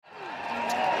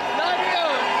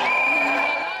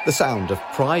The sound of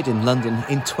Pride in London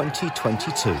in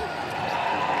 2022.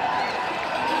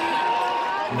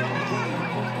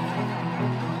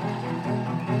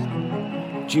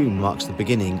 June marks the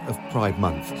beginning of Pride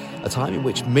Month, a time in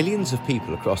which millions of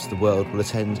people across the world will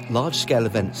attend large-scale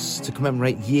events to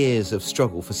commemorate years of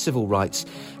struggle for civil rights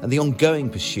and the ongoing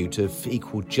pursuit of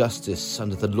equal justice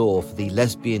under the law for the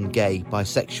lesbian, gay,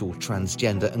 bisexual,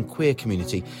 transgender and queer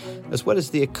community, as well as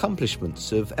the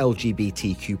accomplishments of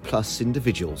LGBTQ+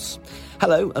 individuals.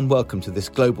 Hello and welcome to this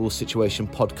Global Situation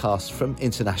podcast from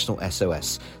International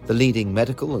SOS, the leading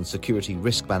medical and security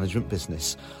risk management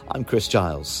business. I'm Chris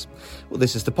Giles. Well,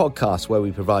 this is the podcast where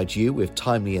we provide you with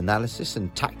timely analysis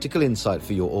and tactical insight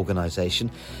for your organisation.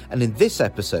 And in this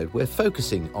episode, we're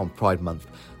focusing on Pride Month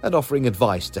and offering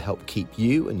advice to help keep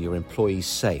you and your employees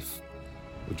safe.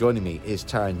 Well, joining me is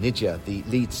Tarun Nijjer, the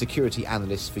Lead Security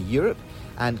Analyst for Europe,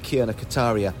 and Kirna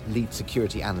Kataria, Lead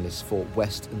Security Analyst for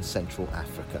West and Central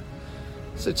Africa.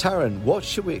 So Tarun, what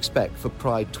should we expect for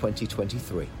Pride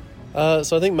 2023?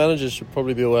 So I think managers should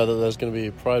probably be aware that there's going to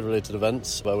be Pride-related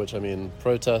events, by which I mean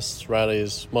protests,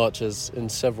 rallies, marches in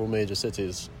several major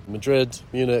cities. Madrid,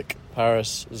 Munich,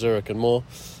 Paris, Zurich and more.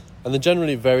 And they're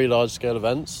generally very large-scale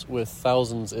events with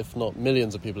thousands, if not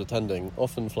millions of people attending,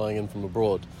 often flying in from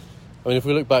abroad. I mean, if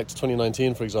we look back to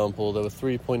 2019, for example, there were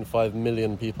 3.5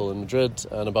 million people in Madrid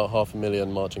and about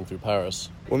 500,000 marching through Paris.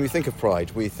 When we think of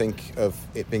Pride, we think of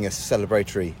it being a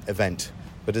celebratory event.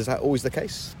 But is that always the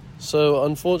case? So,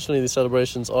 unfortunately, these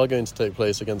celebrations are going to take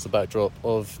place against the backdrop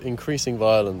of increasing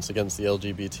violence against the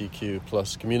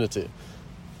LGBTQ+ community.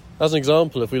 As an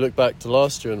example, if we look back to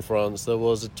last year in France, there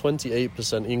was a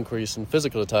 28% increase in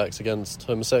physical attacks against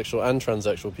homosexual and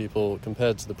transsexual people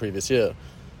compared to the previous year,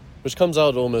 which comes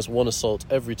out at almost one assault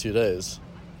every 2 days.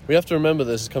 We have to remember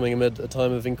this is coming amid a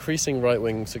time of increasing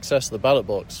right-wing success at the ballot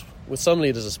box, with some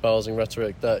leaders espousing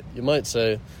rhetoric that, you might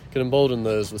say, could embolden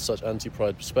those with such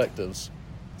anti-Pride perspectives.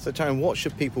 So, Tarun, what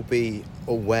should people be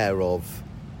aware of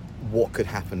what could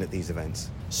happen at these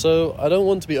events? So, I don't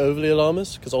want to be overly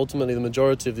alarmist, because ultimately the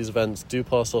majority of these events do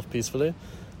pass off peacefully,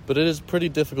 but it is pretty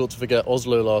difficult to forget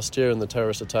Oslo last year and the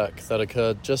terrorist attack that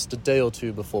occurred just a day or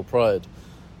two before Pride.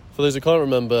 For those who can't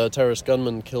remember, a terrorist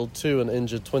gunman killed 2 and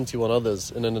injured 21 others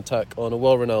in an attack on a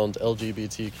well-renowned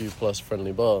LGBTQ+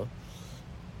 friendly bar.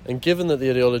 And given that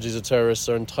the ideologies of terrorists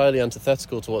are entirely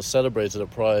antithetical to what's celebrated at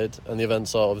Pride, and the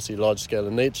events are obviously large-scale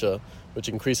in nature, which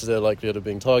increases their likelihood of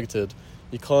being targeted,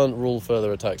 you can't rule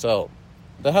further attacks out.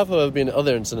 There have, however, been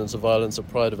other incidents of violence at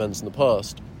Pride events in the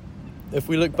past. If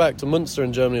we look back to Munster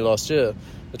in Germany last year,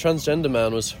 a transgender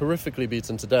man was horrifically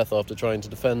beaten to death after trying to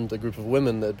defend a group of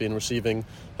women that had been receiving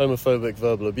homophobic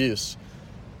verbal abuse.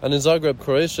 And in Zagreb,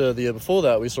 Croatia, the year before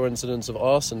that, we saw incidents of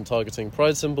arson targeting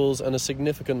pride symbols and a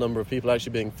significant number of people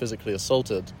actually being physically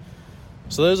assaulted.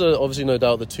 So those are obviously no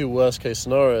doubt the 2 worst-case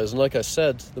scenarios, and like I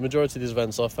said, the majority of these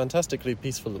events are fantastically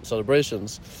peaceful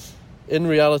celebrations. In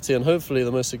reality, and hopefully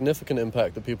the most significant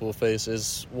impact that people will face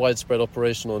is widespread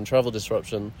operational and travel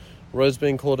disruption, roads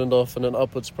being cordoned off and an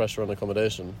upwards pressure on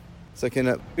accommodation. So,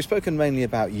 Kirna, we've spoken mainly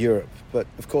about Europe, but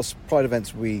of course Pride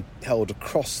events will be held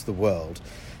across the world.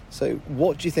 So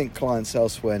what do you think clients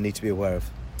elsewhere need to be aware of?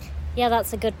 Yeah,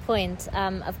 that's a good point.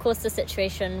 Of course, the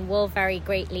situation will vary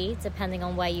greatly depending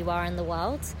on where you are in the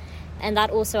world. And that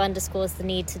also underscores the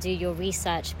need to do your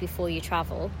research before you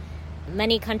travel.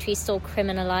 Many countries still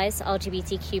criminalise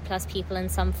LGBTQ+ people in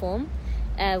some form,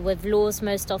 with laws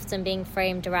most often being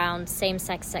framed around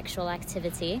same-sex sexual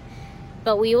activity.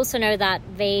 But we also know that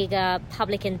vague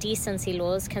public indecency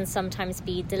laws can sometimes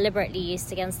be deliberately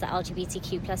used against the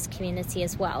LGBTQ+ community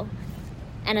as well.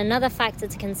 And another factor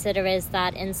to consider is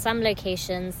that in some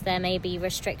locations there may be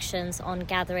restrictions on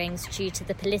gatherings due to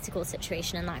the political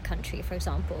situation in that country, for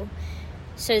example.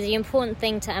 So the important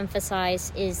thing to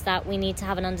emphasize is that we need to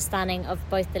have an understanding of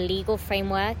both the legal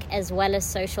framework as well as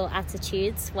social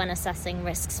attitudes when assessing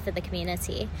risks for the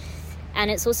community. And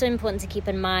it's also important to keep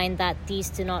in mind that these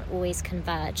do not always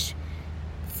converge.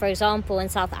 For example, in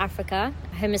South Africa,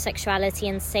 homosexuality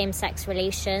and same-sex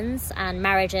relations and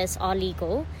marriages are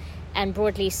legal and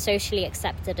broadly socially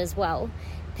accepted as well,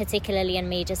 particularly in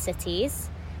major cities.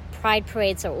 Pride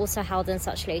parades are also held in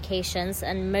such locations,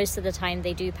 and most of the time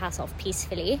they do pass off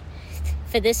peacefully.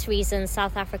 For this reason,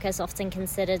 South Africa is often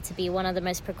considered to be one of the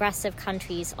most progressive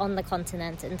countries on the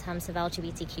continent in terms of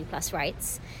LGBTQ+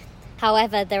 rights.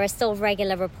 However, there are still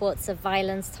regular reports of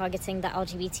violence targeting the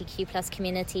LGBTQ+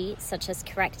 community, such as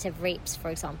corrective rapes,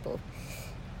 for example.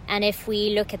 And if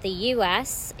we look at the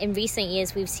US, in recent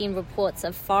years we've seen reports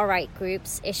of far-right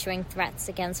groups issuing threats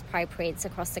against pride parades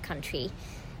across the country.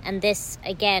 And this,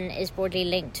 again, is broadly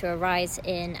linked to a rise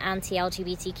in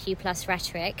anti-LGBTQ plus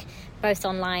rhetoric, both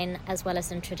online as well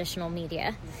as in traditional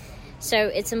media. So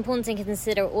it's important to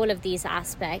consider all of these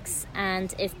aspects,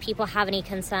 and if people have any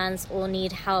concerns or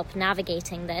need help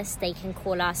navigating this, they can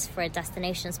call us for a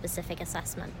destination-specific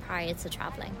assessment prior to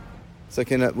travelling. So,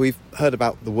 Kirna, we've heard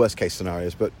about the worst-case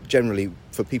scenarios, but generally,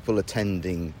 for people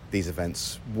attending these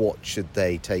events, what should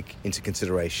they take into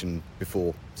consideration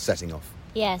before setting off?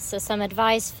 Yeah, so some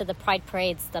advice for the Pride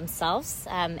parades themselves.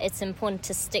 It's important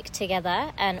to stick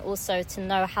together and also to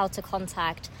know how to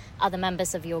contact other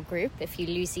members of your group if you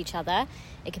lose each other.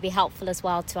 It could be helpful as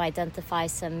well to identify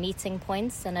some meeting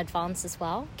points in advance as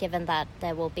well, given that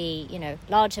there will be,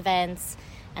 large events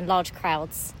and large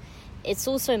crowds. It's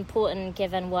also important,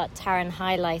 given what Tarun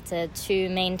highlighted, to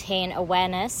maintain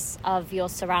awareness of your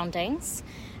surroundings.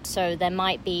 So there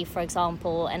might be, for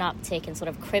example, an uptick in sort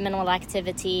of criminal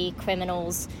activity.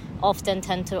 Criminals often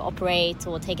tend to operate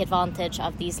or take advantage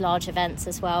of these large events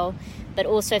as well. But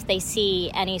also if they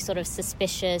see any sort of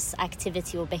suspicious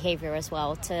activity or behavior as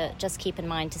well, to just keep in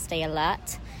mind to stay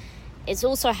alert. It's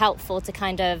also helpful to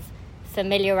kind of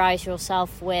familiarize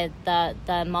yourself with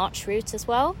the march route as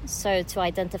well. So to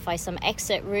identify some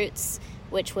exit routes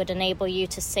which would enable you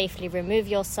to safely remove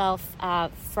yourself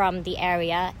from the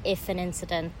area if an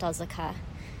incident does occur.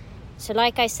 So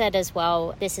like I said as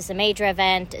well, this is a major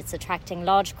event, it's attracting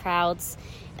large crowds,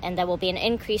 and there will be an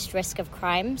increased risk of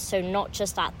crime. So not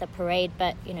just at the parade,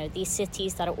 but these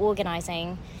cities that are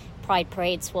organizing Pride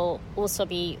parades will also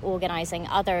be organizing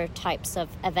other types of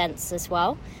events as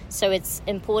well. So it's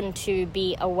important to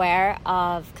be aware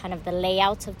of kind of the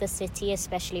layout of the city,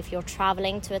 especially if you're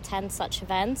traveling to attend such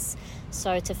events.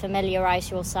 So to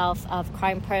familiarize yourself of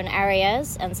crime-prone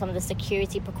areas and some of the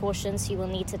security precautions you will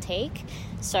need to take.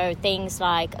 So things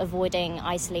like avoiding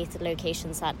isolated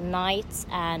locations at night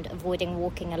and avoiding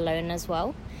walking alone as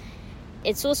well.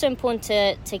 It's also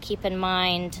important to keep in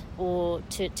mind or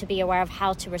to be aware of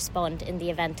how to respond in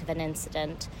the event of an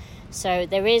incident. So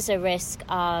there is a risk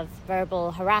of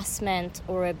verbal harassment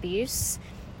or abuse.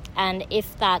 And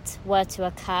if that were to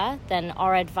occur, then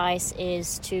our advice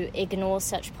is to ignore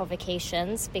such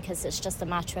provocations because it's just a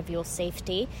matter of your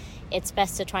safety. It's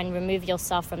best to try and remove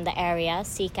yourself from the area,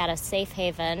 seek out a safe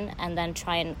haven, and then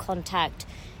try and contact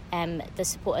the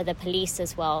support of the police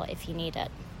as well if you need it.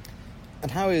 And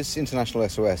how is International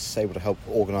SOS able to help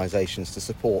organisations to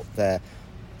support their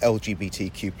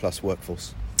LGBTQ plus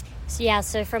workforce?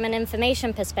 So from an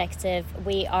information perspective,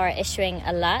 we are issuing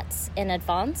alerts in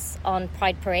advance on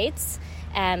Pride parades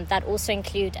that also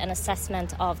include an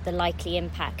assessment of the likely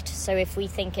impact. So if we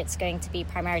think it's going to be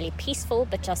primarily peaceful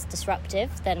but just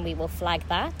disruptive, then we will flag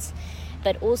that.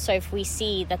 But also if we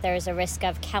see that there is a risk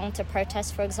of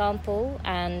counter-protest, for example,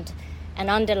 and an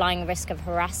underlying risk of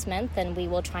harassment, then we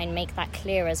will try and make that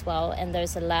clear as well in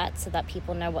those alerts so that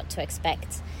people know what to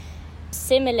expect.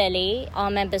 Similarly, our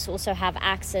members also have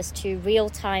access to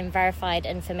real-time verified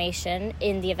information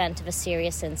in the event of a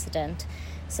serious incident.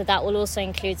 So that will also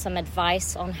include some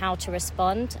advice on how to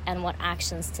respond and what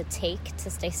actions to take to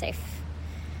stay safe.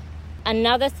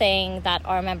 Another thing that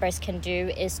our members can do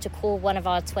is to call one of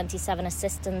our 27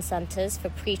 assistance centres for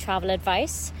pre-travel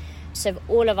advice. So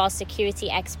all of our security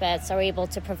experts are able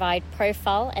to provide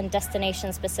profile and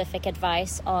destination-specific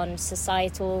advice on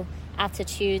societal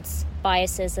attitudes,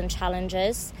 biases and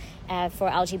challenges for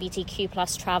LGBTQ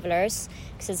plus travellers,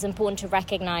 because it's important to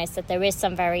recognise that there is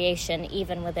some variation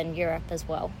even within Europe as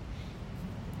well.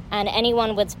 And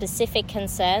anyone with specific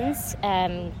concerns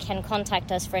can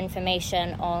contact us for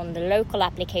information on the local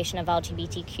application of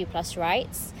LGBTQ plus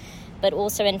rights, but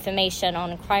also information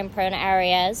on crime-prone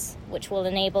areas, which will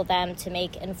enable them to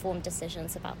make informed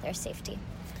decisions about their safety.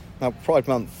 Now, Pride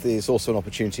Month is also an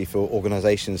opportunity for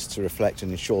organisations to reflect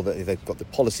and ensure that they've got the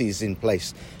policies in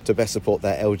place to best support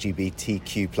their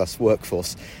LGBTQ plus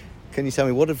workforce. Can you tell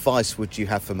me, what advice would you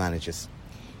have for managers?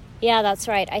 Yeah, that's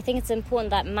right. I think it's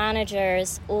important that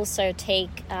managers also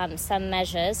take some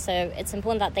measures. So it's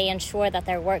important that they ensure that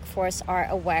their workforce are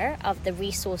aware of the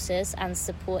resources and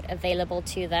support available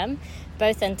to them,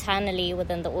 both internally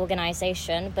within the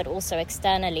organisation, but also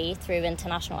externally through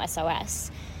International SOS.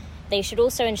 They should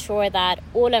also ensure that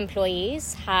all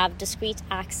employees have discrete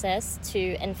access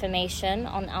to information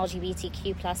on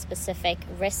LGBTQ plus specific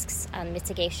risks and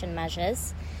mitigation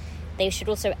measures. They should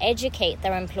also educate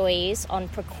their employees on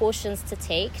precautions to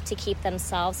take to keep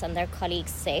themselves and their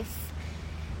colleagues safe.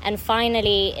 And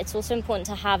finally, it's also important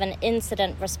to have an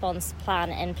incident response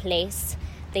plan in place.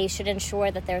 They should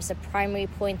ensure that there's a primary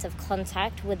point of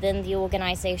contact within the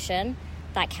organisation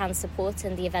that can support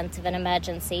in the event of an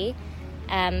emergency.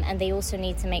 And they also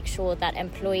need to make sure that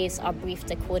employees are briefed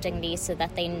accordingly so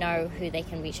that they know who they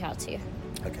can reach out to.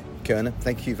 Okay. Kirna,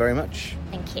 thank you very much.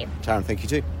 Thank you. Tarun, thank you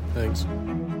too. Thanks.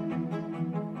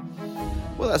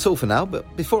 Well, that's all for now,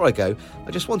 but before I go,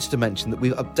 I just wanted to mention that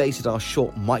we've updated our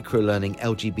short micro-learning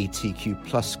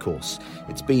LGBTQ+ course.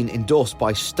 It's been endorsed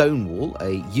by Stonewall,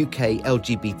 a UK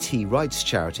LGBT rights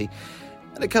charity,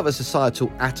 and it covers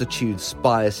societal attitudes,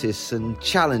 biases and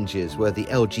challenges where the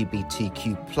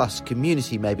LGBTQ+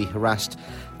 community may be harassed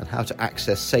and how to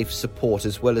access safe support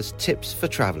as well as tips for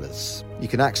travellers. You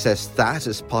can access that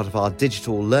as part of our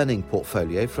digital learning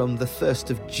portfolio from the 1st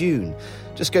of June.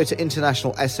 Just go to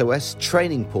International SOS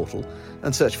training portal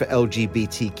and search for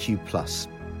LGBTQ+.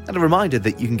 And a reminder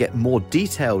that you can get more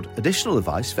detailed additional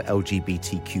advice for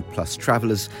LGBTQ+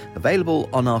 travellers available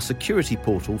on our security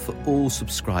portal for all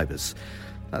subscribers.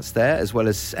 That's there, as well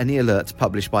as any alerts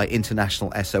published by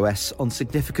International SOS on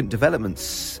significant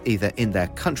developments, either in their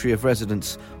country of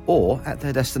residence or at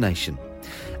their destination.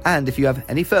 And if you have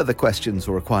any further questions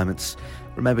or requirements,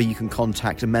 remember you can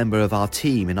contact a member of our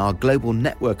team in our global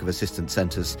network of assistance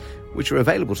centres, which are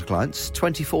available to clients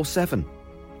 24/7.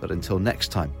 But until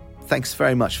next time, thanks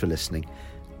very much for listening,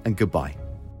 and goodbye.